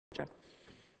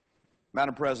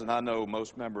Madam President, I know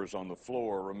most members on the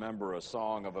floor remember a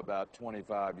song of about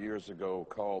 25 years ago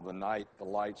called "The Night the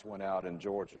Lights Went Out in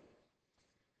Georgia."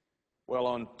 Well,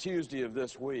 on Tuesday of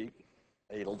this week,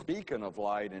 a beacon of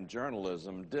light in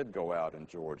journalism did go out in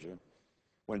Georgia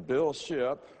when Bill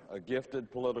Shipp, a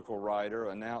gifted political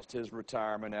writer, announced his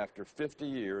retirement after 50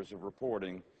 years of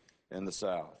reporting in the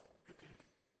South.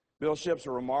 Bill Shipp's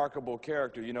a remarkable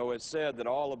character. You know, it's said that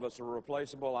all of us are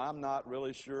replaceable. I'm not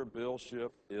really sure Bill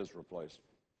Shipp is replaceable.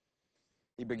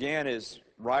 He began his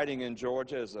writing in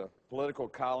Georgia as a political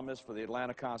columnist for the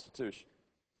Atlanta Constitution.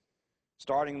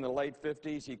 Starting in the late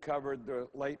 50s, he covered the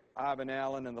late Ivan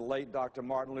Allen and the late Dr.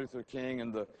 Martin Luther King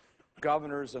and the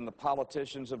governors and the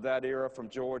politicians of that era, from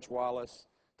George Wallace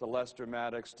to Lester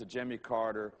Maddox to Jimmy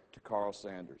Carter to Carl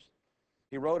Sanders.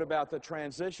 He wrote about the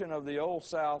transition of the Old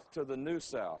South to the New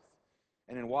South.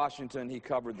 And in Washington, he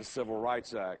covered the Civil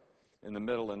Rights Act in the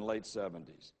middle and late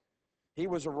 70s. He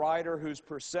was a writer whose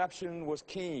perception was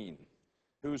keen,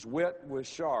 whose wit was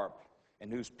sharp,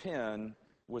 and whose pen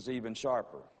was even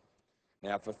sharper.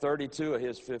 Now, for 32 of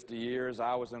his 50 years,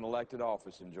 I was in elected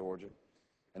office in Georgia,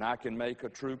 and I can make a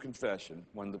true confession.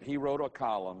 When he wrote a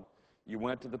column, you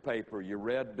went to the paper, you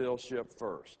read Bill Shipp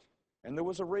first, and there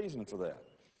was a reason for that.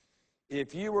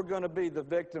 If you were going to be the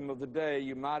victim of the day,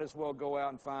 you might as well go out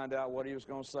and find out what he was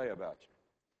going to say about you.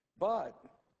 But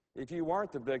if you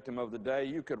weren't the victim of the day,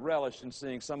 you could relish in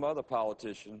seeing some other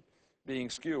politician being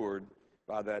skewered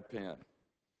by that pen.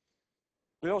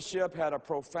 Bill Shipp had a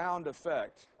profound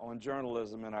effect on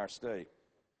journalism in our state.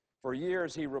 For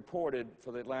years, he reported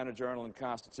for the Atlanta Journal and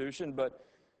Constitution, but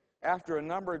after a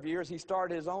number of years, he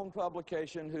started his own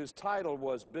publication whose title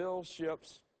was Bill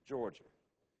Shipp's Georgia.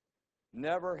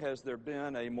 Never has there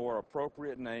been a more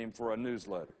appropriate name for a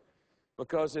newsletter,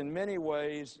 because in many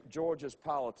ways, Georgia's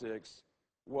politics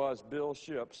was Bill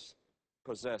Shipp's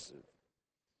possessive.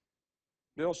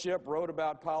 Bill Shipp wrote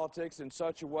about politics in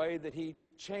such a way that he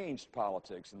changed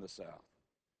politics in the South.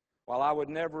 While I would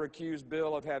never accuse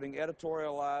Bill of having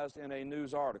editorialized in a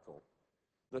news article,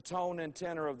 the tone and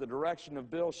tenor of the direction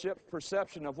of Bill Shipp's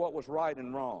perception of what was right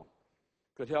and wrong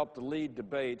could help to lead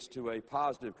debates to a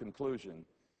positive conclusion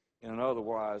in an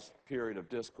otherwise period of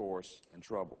discourse and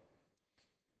trouble.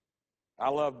 I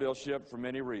love Bill Shipp for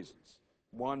many reasons.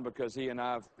 One, because he and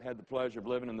I have had the pleasure of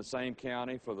living in the same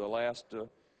county for the last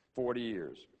 40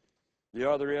 years. The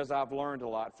other is I've learned a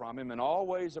lot from him and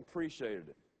always appreciated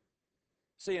it.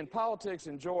 See, in politics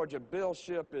in Georgia, Bill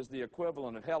Shipp is the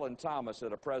equivalent of Helen Thomas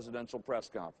at a presidential press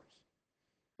conference.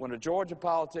 When a Georgia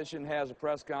politician has a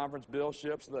press conference, Bill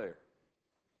Shipp's there.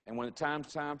 And when it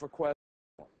comes time for questions,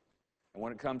 and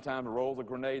when it comes time to roll the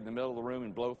grenade in the middle of the room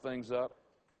and blow things up,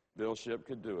 Bill Shipp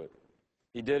could do it.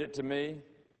 He did it to me.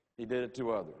 He did it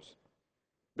to others.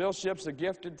 Bill Shipp's a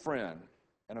gifted friend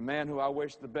and a man who I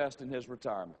wish the best in his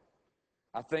retirement.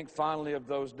 I think fondly of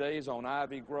those days on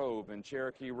Ivy Grove and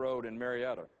Cherokee Road in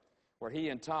Marietta, where he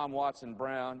and Tom Watson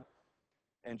Brown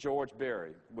and George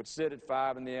Berry would sit at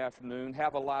 5 in the afternoon,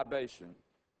 have a libation,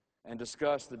 and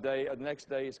discuss the next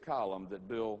day's column that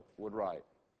Bill would write.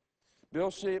 Bill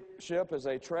Shipp is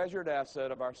a treasured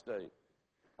asset of our state,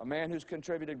 a man who's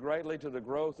contributed greatly to the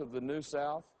growth of the New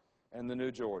South and the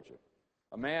New Georgia,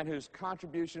 a man whose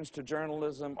contributions to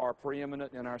journalism are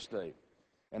preeminent in our state,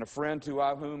 and a friend to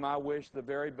whom I wish the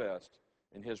very best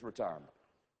in his retirement.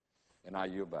 And I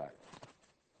yield back.